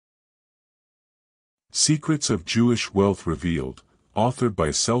Secrets of Jewish Wealth Revealed, authored by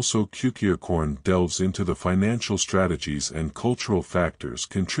Celso Cukierkorn, delves into the financial strategies and cultural factors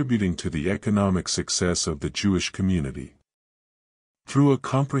contributing to the economic success of the Jewish community. Through a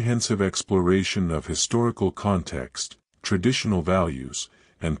comprehensive exploration of historical context, traditional values,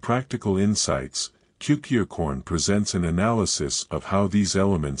 and practical insights, Cukierkorn presents an analysis of how these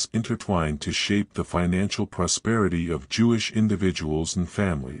elements intertwine to shape the financial prosperity of Jewish individuals and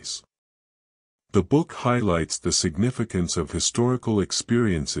families. The book highlights the significance of historical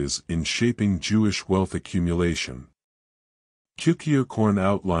experiences in shaping Jewish wealth accumulation. Cukierkorn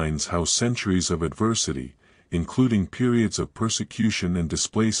outlines how centuries of adversity, including periods of persecution and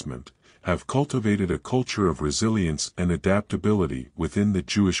displacement, have cultivated a culture of resilience and adaptability within the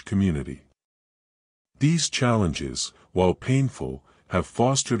Jewish community. These challenges, while painful, have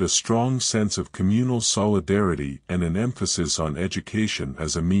fostered a strong sense of communal solidarity and an emphasis on education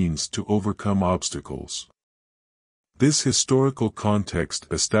as a means to overcome obstacles. This historical context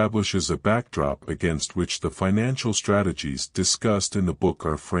establishes a backdrop against which the financial strategies discussed in the book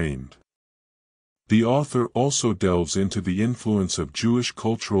are framed. The author also delves into the influence of Jewish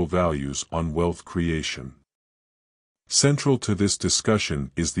cultural values on wealth creation. Central to this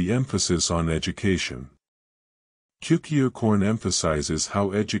discussion is the emphasis on education. Cukierkorn emphasizes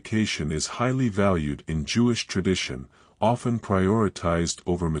how education is highly valued in Jewish tradition, often prioritized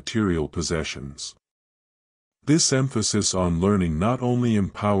over material possessions. This emphasis on learning not only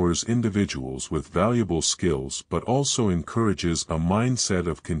empowers individuals with valuable skills but also encourages a mindset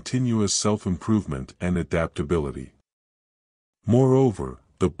of continuous self-improvement and adaptability. Moreover,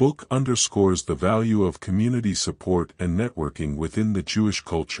 the book underscores the value of community support and networking within the Jewish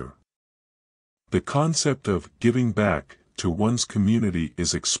culture. The concept of giving back to one's community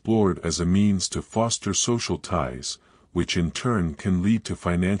is explored as a means to foster social ties, which in turn can lead to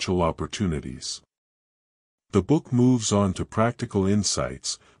financial opportunities. The book moves on to practical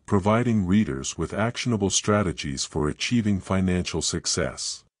insights, providing readers with actionable strategies for achieving financial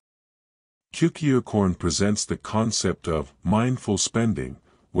success. Cukierkorn presents the concept of mindful spending,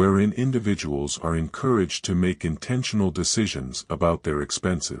 wherein individuals are encouraged to make intentional decisions about their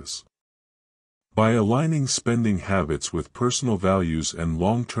expenses. By aligning spending habits with personal values and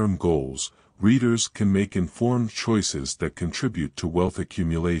long-term goals, readers can make informed choices that contribute to wealth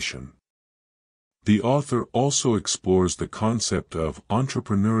accumulation. The author also explores the concept of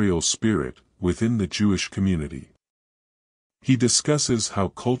entrepreneurial spirit within the Jewish community. He discusses how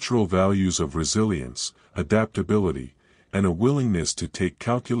cultural values of resilience, adaptability, and a willingness to take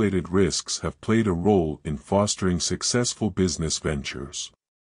calculated risks have played a role in fostering successful business ventures.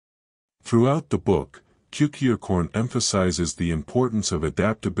 Throughout the book, Cukierkorn emphasizes the importance of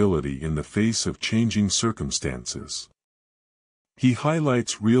adaptability in the face of changing circumstances. He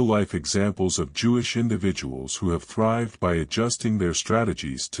highlights real-life examples of Jewish individuals who have thrived by adjusting their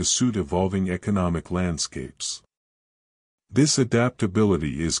strategies to suit evolving economic landscapes. This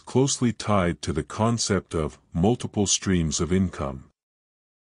adaptability is closely tied to the concept of multiple streams of income.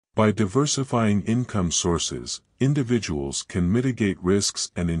 By diversifying income sources, individuals can mitigate risks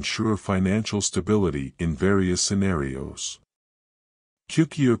and ensure financial stability in various scenarios.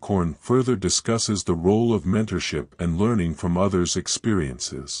 Cukierkorn further discusses the role of mentorship and learning from others'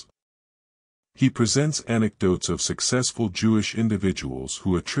 experiences. He presents anecdotes of successful Jewish individuals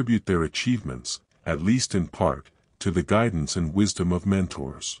who attribute their achievements, at least in part, to the guidance and wisdom of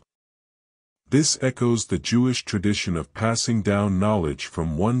mentors. This echoes the Jewish tradition of passing down knowledge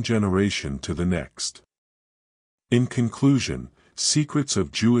from one generation to the next. In conclusion, Secrets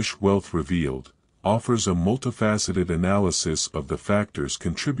of Jewish Wealth Revealed offers a multifaceted analysis of the factors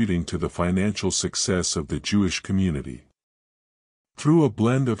contributing to the financial success of the Jewish community. Through a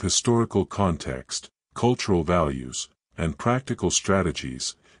blend of historical context, cultural values, and practical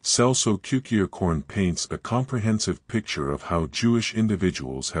strategies, Celso Cukierkorn paints a comprehensive picture of how Jewish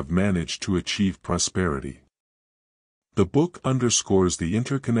individuals have managed to achieve prosperity. The book underscores the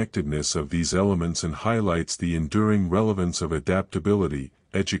interconnectedness of these elements and highlights the enduring relevance of adaptability,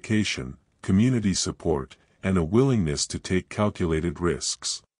 education, community support, and a willingness to take calculated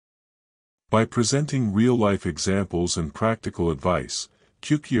risks. By presenting real-life examples and practical advice,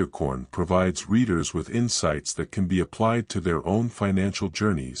 Cukierkorn provides readers with insights that can be applied to their own financial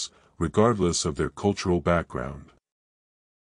journeys, regardless of their cultural background.